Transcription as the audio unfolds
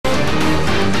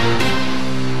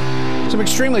Some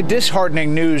extremely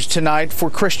disheartening news tonight for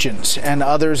Christians and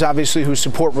others, obviously, who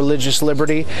support religious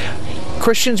liberty.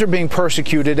 Christians are being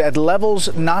persecuted at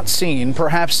levels not seen,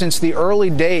 perhaps since the early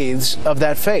days of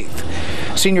that faith.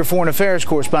 Senior Foreign Affairs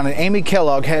correspondent Amy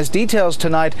Kellogg has details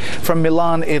tonight from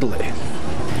Milan, Italy.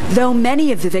 Though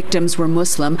many of the victims were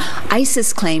Muslim,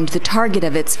 ISIS claimed the target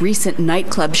of its recent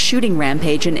nightclub shooting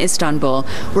rampage in Istanbul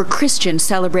were Christians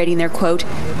celebrating their, quote,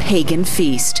 pagan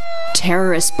feast.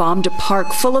 Terrorists bombed a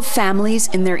park full of families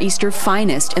in their Easter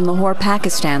finest in Lahore,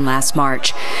 Pakistan last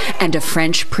March. And a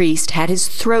French priest had his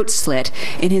throat slit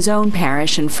in his own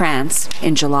parish in France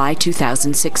in July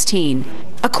 2016.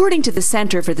 According to the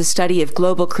Center for the Study of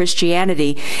Global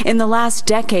Christianity, in the last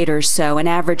decade or so, an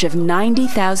average of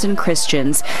 90,000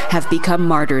 Christians have become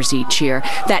martyrs each year.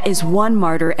 That is one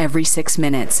martyr every 6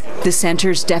 minutes. The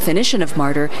center's definition of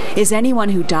martyr is anyone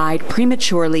who died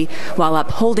prematurely while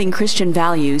upholding Christian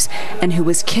values and who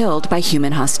was killed by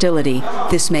human hostility.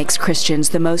 This makes Christians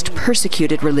the most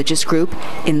persecuted religious group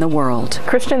in the world.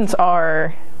 Christians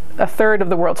are a third of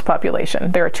the world's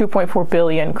population. There are 2.4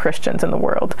 billion Christians in the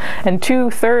world, and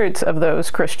 2/3 of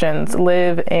those Christians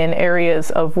live in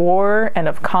areas of war and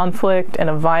of conflict and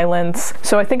of violence.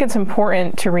 So I think it's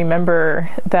important to remember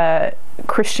that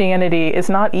Christianity is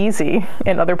not easy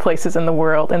in other places in the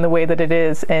world in the way that it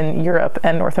is in Europe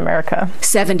and North America.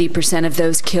 70% of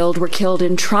those killed were killed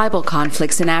in tribal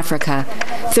conflicts in Africa.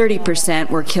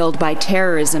 30% were killed by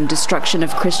terrorism, destruction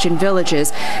of Christian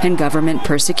villages, and government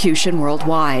persecution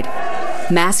worldwide.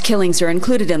 Mass killings are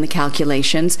included in the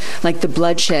calculations, like the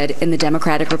bloodshed in the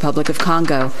Democratic Republic of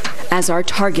Congo, as are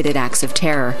targeted acts of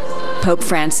terror. Pope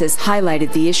Francis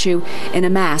highlighted the issue in a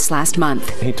Mass last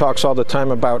month. He talks all the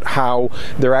time about how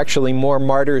there are actually more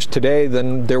martyrs today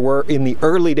than there were in the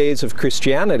early days of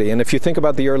Christianity. And if you think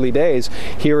about the early days,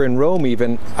 here in Rome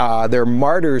even, there are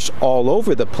martyrs all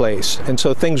over the place. And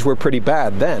so things were pretty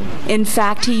bad then. In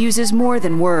fact, he uses more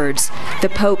than words. The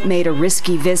Pope made a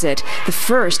risky visit, the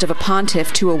first of a pontiff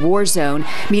to a war zone,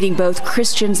 meeting both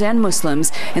Christians and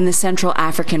Muslims in the Central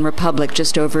African Republic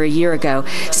just over a year ago,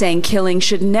 saying killing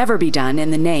should never be done in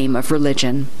the name of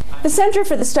religion. The Center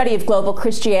for the Study of Global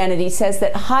Christianity says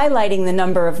that highlighting the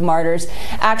number of martyrs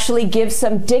actually gives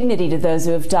some dignity to those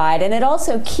who have died, and it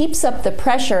also keeps up the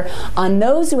pressure on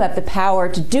those who have the power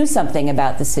to do something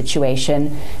about the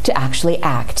situation to actually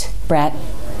act. Brett?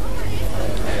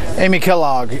 Amy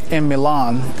Kellogg in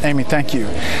Milan. Amy, thank you.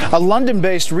 A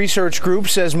London-based research group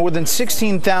says more than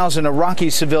 16,000 Iraqi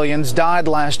civilians died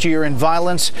last year in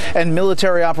violence and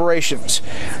military operations.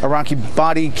 Iraqi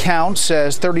body count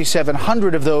says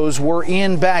 3,700 of those were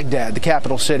in Baghdad, the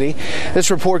capital city. This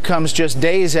report comes just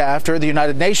days after the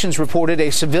United Nations reported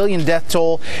a civilian death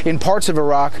toll in parts of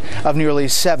Iraq of nearly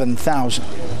 7,000.